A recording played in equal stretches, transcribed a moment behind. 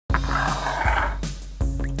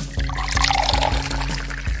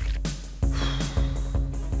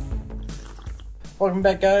Welcome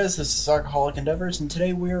back, guys. This is Alcoholic Endeavors, and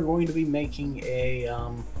today we are going to be making a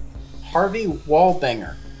Harvey Wall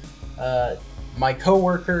Banger. My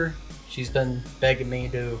co-worker, she's been begging me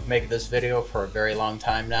to make this video for a very long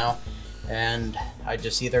time now, and I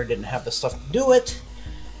just either didn't have the stuff to do it,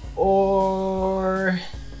 or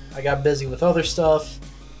I got busy with other stuff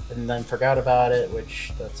and then forgot about it,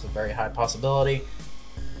 which that's a very high possibility.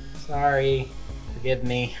 Sorry, forgive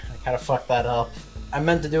me, I kind of fucked that up. I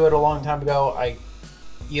meant to do it a long time ago. I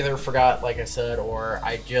either forgot, like I said, or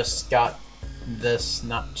I just got this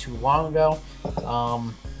not too long ago.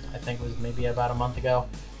 I think it was maybe about a month ago.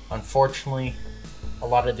 Unfortunately, a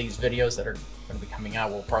lot of these videos that are going to be coming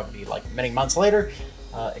out will probably be like many months later,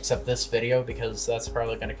 except this video, because that's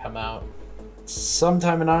probably going to come out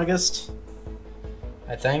sometime in August,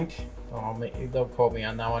 I think. They'll quote me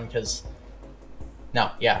on that one, because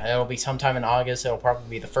no, yeah, it'll be sometime in August. It'll probably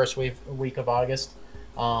be the first week of August.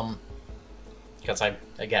 Because I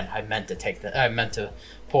meant to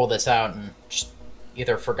pull this out and just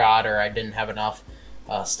either forgot or I didn't have enough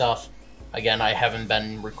stuff. Again, I haven't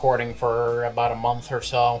been recording for about a month or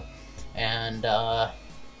so, and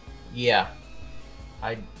yeah,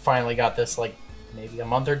 I finally got this like maybe a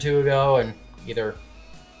month or two ago, and either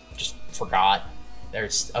just forgot.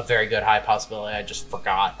 There's a very good high possibility I just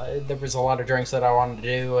forgot. There was a lot of drinks that I wanted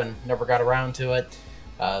to do and never got around to it.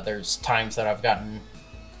 There's times that I've gotten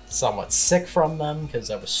somewhat sick from them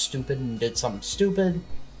because I was stupid and did something stupid.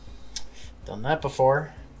 Done that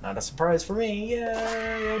before. Not a surprise for me.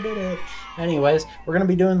 Yeah, I did it. Anyways, we're going to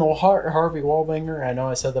be doing the Harvey Wall Banger. I know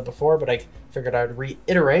I said that before, but I figured I'd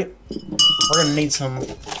reiterate. We're going to need some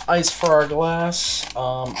ice for our glass.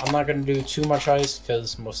 I'm not going to do too much ice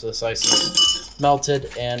because most of this ice is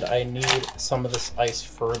melted, and I need some of this ice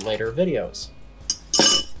for later videos.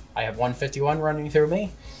 I have 151 running through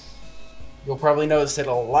me. You'll probably notice it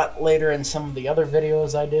a lot later in some of the other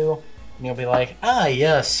videos I do, and you'll be like, ah,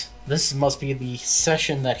 yes, this must be the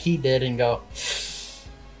session that he did, and go,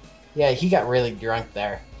 yeah, he got really drunk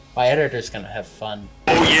there. My editor's gonna have fun.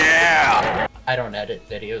 Oh, yeah! I don't edit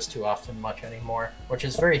videos too often much anymore, which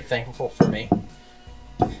is very thankful for me.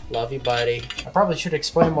 Love you, buddy. I probably should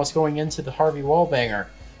explain what's going into the Harvey Wall Banger.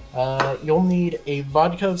 You'll need a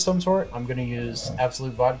vodka of some sort. I'm going to use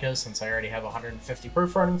Absolut vodka since I already have 150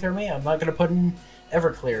 proof running through me. I'm not going to put in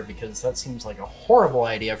Everclear because that seems like a horrible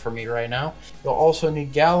idea for me right now. You'll also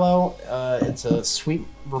need Gallo. It's a sweet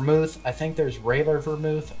vermouth. I think there's regular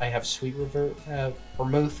vermouth. I have sweet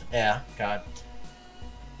vermouth. Yeah, God.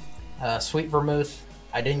 Sweet vermouth.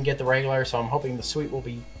 I didn't get the regular, so I'm hoping the sweet will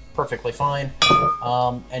be perfectly fine.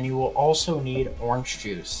 And you will also need orange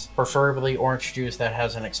juice, preferably orange juice that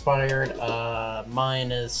hasn't expired.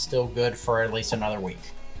 Mine is still good for at least another week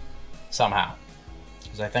somehow,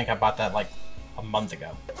 because I think I bought that like a month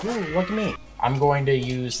ago. Ooh, look at me. I'm going to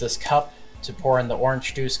use this cup to pour in the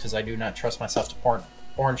orange juice because I do not trust myself to pour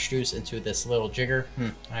orange juice into this little jigger.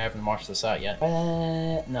 I haven't washed this out yet,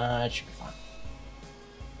 but nah, it should be fine.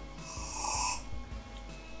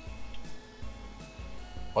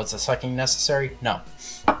 Was the sucking necessary? No.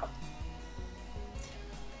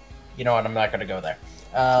 You know what? I'm not going to go there.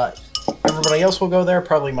 Everybody else will go there.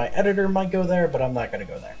 Probably my editor might go there, but I'm not going to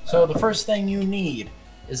go there. So the first thing you need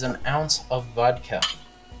is an ounce of vodka.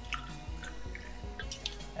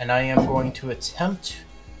 And I am going to attempt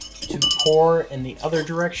to pour in the other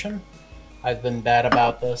direction. I've been bad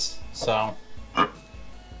about this, so.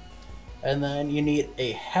 And then you need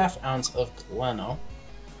a ½ ounce of Gallo.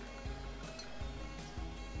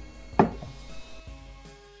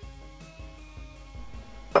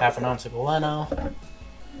 Half an ounce of Gallo,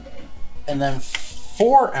 and then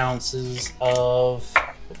 4 ounces of,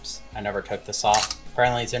 oops, I never took this off.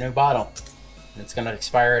 Apparently it's a new bottle, and it's gonna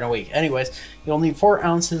expire in a week. Anyways, you'll need 4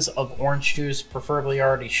 ounces of orange juice, preferably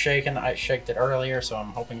already shaken. I shaked it earlier, so I'm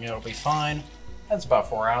hoping it'll be fine. That's about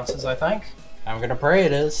 4 ounces, I think. I'm gonna pray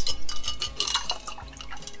it is.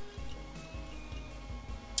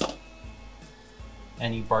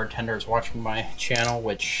 Any bartenders watching my channel,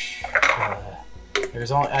 which,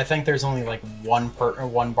 I think there's only like one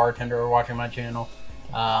bartender watching my channel.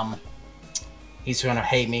 He's gonna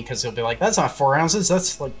hate me because he'll be like, "That's not 4 ounces.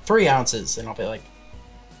 That's like 3 ounces," and I'll be like,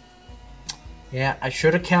 "Yeah, I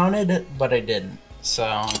should have counted, but I didn't.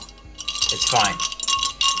 So it's fine."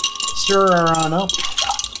 Stir her on up,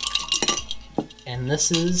 and this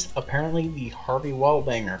is apparently the Harvey Wall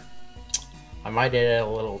Banger. I might add a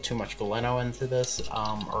little too much Gallo into this,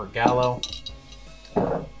 or Gallo.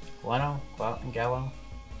 Gallo.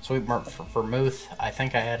 Sweet vermouth. I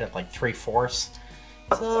think I added like 3/4.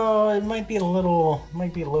 So it might be a little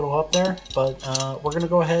up there, but we're gonna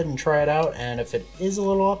go ahead and try it out. And if it is a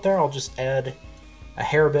little up there, I'll just add a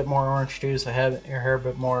hair bit more orange juice, a hair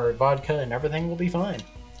bit more vodka, and everything will be fine.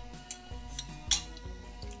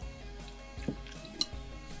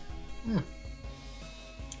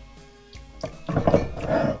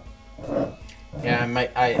 Yeah,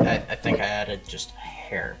 I think I added just a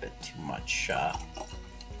hair bit too much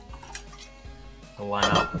Gallo.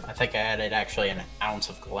 I think I added actually an ounce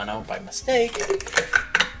of Gallo by mistake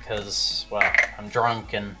because, well, I'm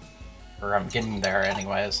drunk or I'm getting there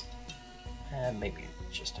anyways. And maybe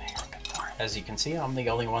just a hair bit more. As you can see, I'm the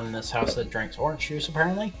only one in this house that drinks orange juice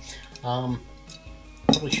apparently.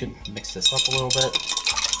 Probably should mix this up a little bit.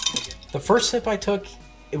 The first sip I took,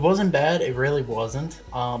 it wasn't bad, it really wasn't.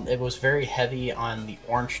 It was very heavy on the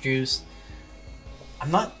orange juice.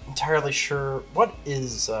 I'm not entirely sure, what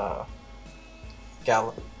is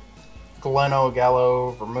Gallo,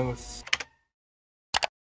 Vermouth?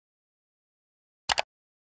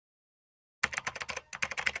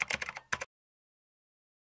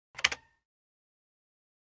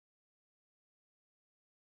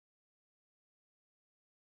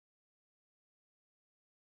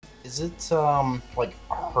 Is it, like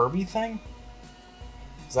a herby thing?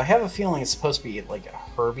 Because I have a feeling it's supposed to be like a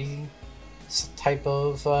herby type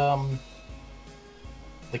of,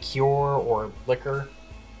 liqueur or liquor.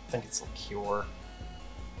 I think it's liqueur.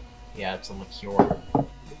 Yeah, it's a liqueur.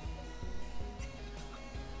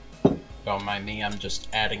 Don't mind me, I'm just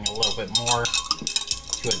adding a little bit more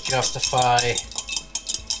to justify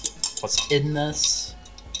what's in this.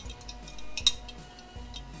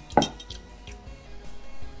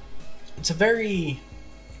 It's a very,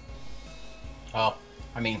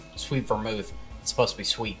 sweet vermouth. It's supposed to be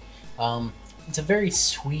sweet. It's a very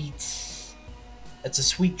sweet, it's a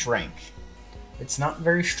sweet drink. It's not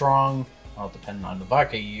very strong, well, depending on the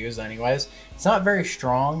vodka you use anyways. It's not very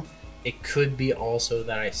strong. It could be also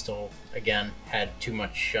that I still, again, had too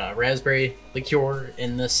much raspberry liqueur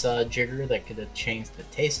in this Jigger that could have changed the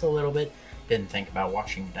taste a little bit. Didn't think about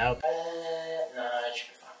washing it out.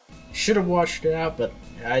 Should have washed it out, but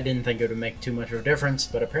I didn't think it would make too much of a difference.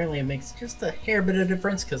 But apparently it makes just a hair bit of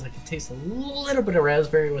difference because I can taste a little bit of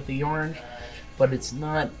raspberry with the orange, but it's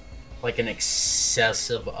not like an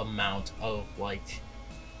excessive amount of like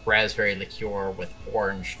raspberry liqueur with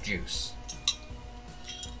orange juice.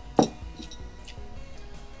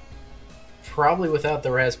 Probably without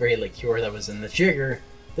the raspberry liqueur that was in the Jigger,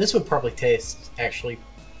 this would probably taste actually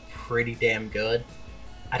pretty damn good.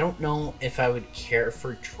 I don't know if I would care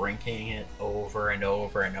for drinking it over and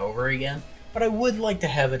over and over again, but I would like to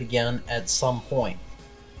have it again at some point.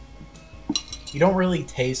 You don't really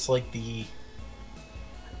taste like the...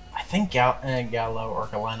 I think Gallo or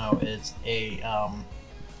Gallo is a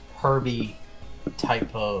herby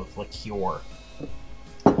type of liqueur.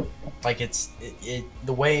 Like the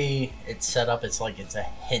way it's set up, it's like it's a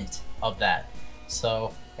hint of that.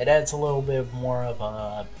 So it adds a little bit more of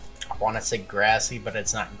a, I want to say grassy, but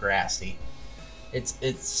it's not grassy. It's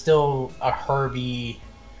still a herby.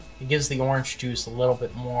 It gives the orange juice a little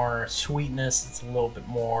bit more sweetness. It's a little bit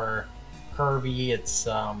more herby. It's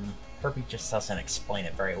herby just doesn't explain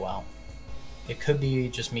it very well. It could be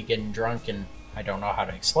just me getting drunk and I don't know how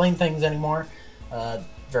to explain things anymore.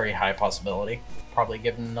 Very high possibility. Probably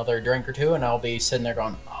give it another drink or two and I'll be sitting there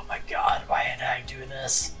going, oh my god, why did I do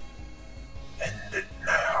this? End it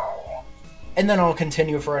now. And then I'll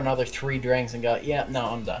continue for another 3 drinks and go, yeah, no,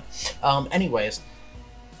 I'm done. Anyways,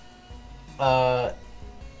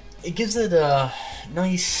 it gives it a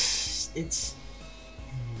nice,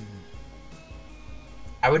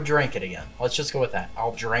 I would drink it again. Let's just go with that.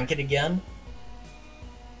 I'll drink it again.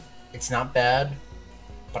 It's not bad,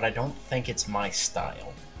 but I don't think it's my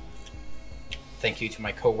style. Thank you to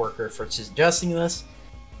my coworker for suggesting this.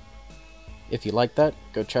 If you like that,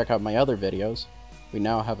 go check out my other videos. We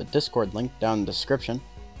now have a Discord link down in the description.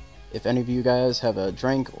 If any of you guys have a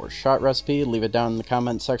drink or shot recipe, leave it down in the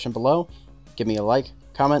comment section below. Give me a like,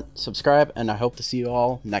 comment, subscribe, and I hope to see you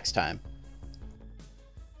all next time.